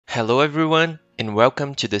Hello everyone and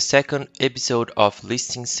welcome to the second episode of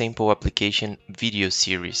Listing Sample Application video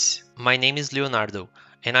series. My name is Leonardo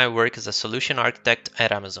and I work as a solution architect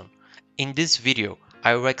at Amazon. In this video,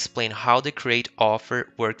 I will explain how the create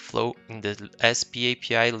offer workflow in the SP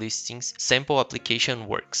API listings sample application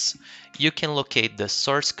works. You can locate the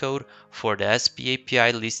source code for the SP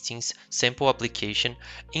API listings sample application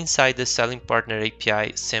inside the Selling Partner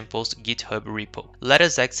API samples GitHub repo. Let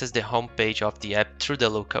us access the home page of the app through the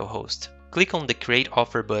local host. Click on the Create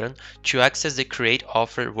Offer button to access the Create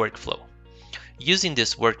Offer workflow. Using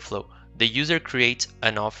this workflow, the user creates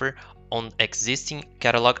an offer on existing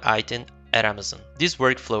catalog item at Amazon. This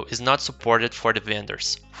workflow is not supported for the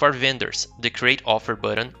vendors. For vendors, the Create Offer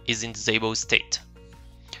button is in disabled state.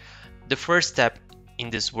 The first step in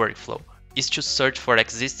this workflow is to search for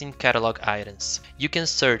existing catalog items. You can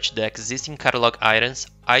search the existing catalog items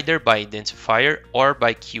either by identifier or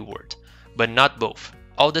by keyword, but not both.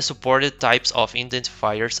 All the supported types of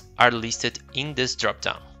identifiers are listed in this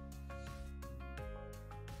dropdown.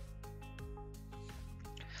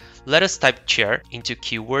 Let us type chair into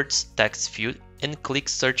keywords text field and click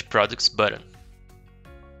Search Products button.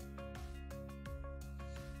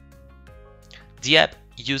 The app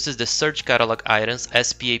uses the Search Catalog Items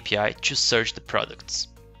SP API to search the products.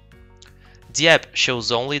 The app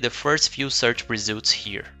shows only the first few search results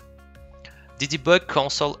here. The debug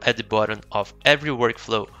console at the bottom of every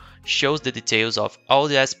workflow shows the details of all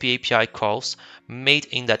the SP API calls made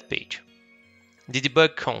in that page. The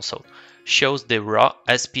debug console shows the raw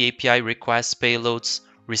SP API request payloads,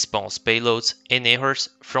 response payloads, and errors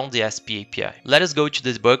from the SP API. Let us go to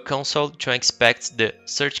the debug console to inspect the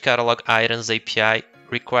Search Catalog Items API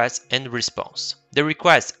request and response. The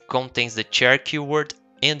request contains the chair keyword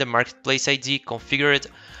and the marketplace ID configured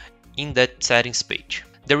in that settings page.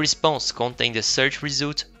 The response contains the search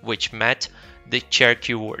result which met the chair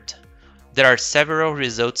keyword. There are several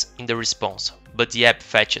results in the response, but the app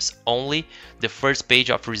fetches only the first page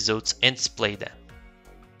of results and displays them.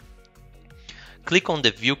 Click on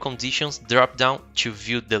the View Conditions drop-down to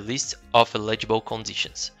view the list of eligible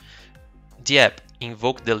conditions. The app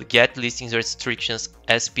invokes the Get Listings Restrictions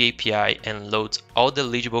SP API and loads all the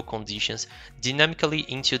eligible conditions dynamically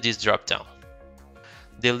into this drop-down.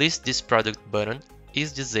 The List This Product button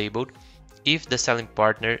is disabled if the selling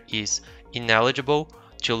partner is ineligible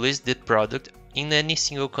to list the product in any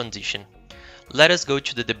single condition. Let us go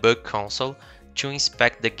to the debug console to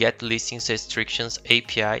inspect the Get Listings Restrictions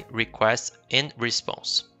API request and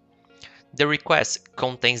response. The request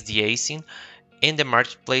contains the ASIN and the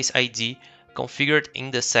marketplace ID configured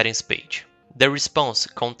in the settings page. The response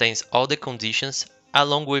contains all the conditions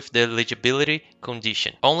along with the eligibility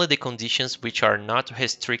condition. Only the conditions which are not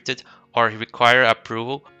restricted or require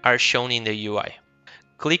approval are shown in the UI.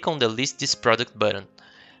 Click on the List This Product button.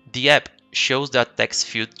 The app shows the text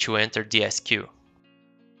field to enter the SKU.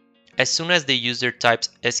 As soon as the user types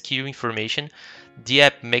SKU information, the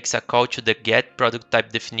app makes a call to the Get Product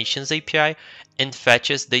Type Definitions API and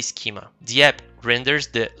fetches the schema. The app renders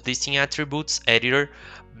the listing attributes editor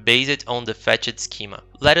based on the fetched schema.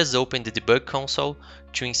 Let us open the debug console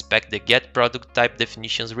to inspect the Get Product Type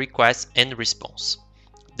Definitions request and response.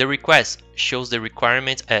 The request shows the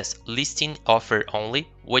requirement as listing offer only,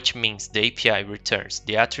 which means the API returns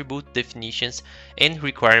the attribute definitions and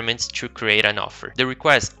requirements to create an offer. The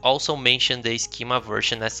request also mentions the schema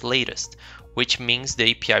version as latest, which means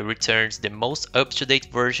the API returns the most up-to-date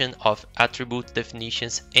version of attribute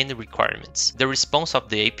definitions and requirements. The response of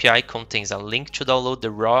the API contains a link to download the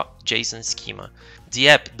raw JSON schema. The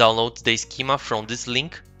app downloads the schema from this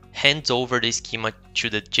link, hands over the schema to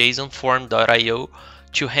the JSONform.io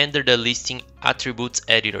to render the listing attributes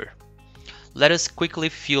editor. Let us quickly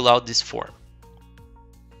fill out this form.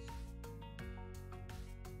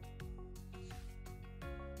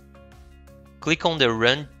 Click on the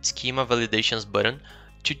Run Schema Validations button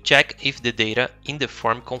to check if the data in the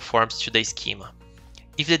form conforms to the schema.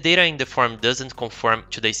 If the data in the form doesn't conform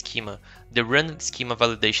to the schema, the Run Schema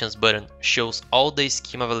Validations button shows all the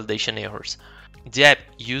schema validation errors. The app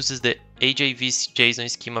uses the AJV's JSON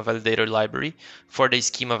Schema Validator library for the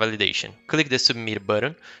schema validation. Click the Submit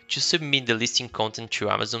button to submit the listing content to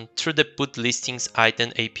Amazon through the Put Listings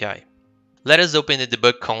Item API. Let us open the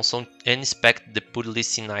debug console and inspect the Put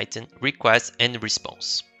Listing Item request and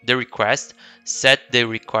response. The request set the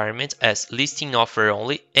requirement as listing offer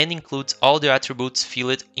only and includes all the attributes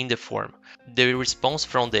filled in the form. The response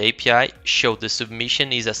from the API shows the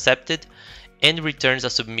submission is accepted and returns a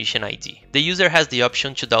submission ID. The user has the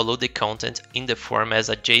option to download the content in the form as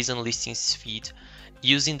a JSON listings feed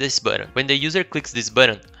using this button. When the user clicks this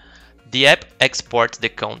button, the app exports the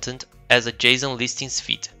content as a JSON listings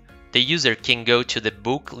feed. The user can go to the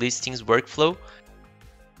book listings workflow,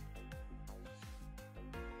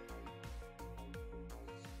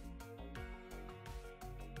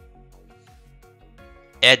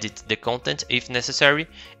 edit the content if necessary,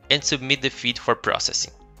 and submit the feed for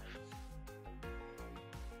processing.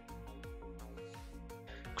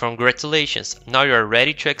 Congratulations! Now you are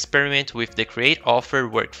ready to experiment with the Create Offer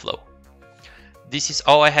workflow. This is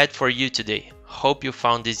all I had for you today. Hope you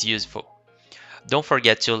found this useful. Don't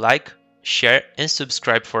forget to like, share, and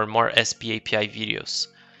subscribe for more SPA API videos.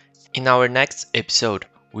 In our next episode,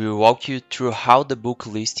 we will walk you through how the book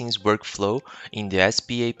listings workflow in the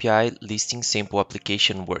SPA API listing sample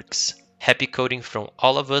application works. Happy coding from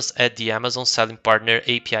all of us at the Amazon Selling Partner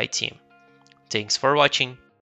API team. Thanks for watching.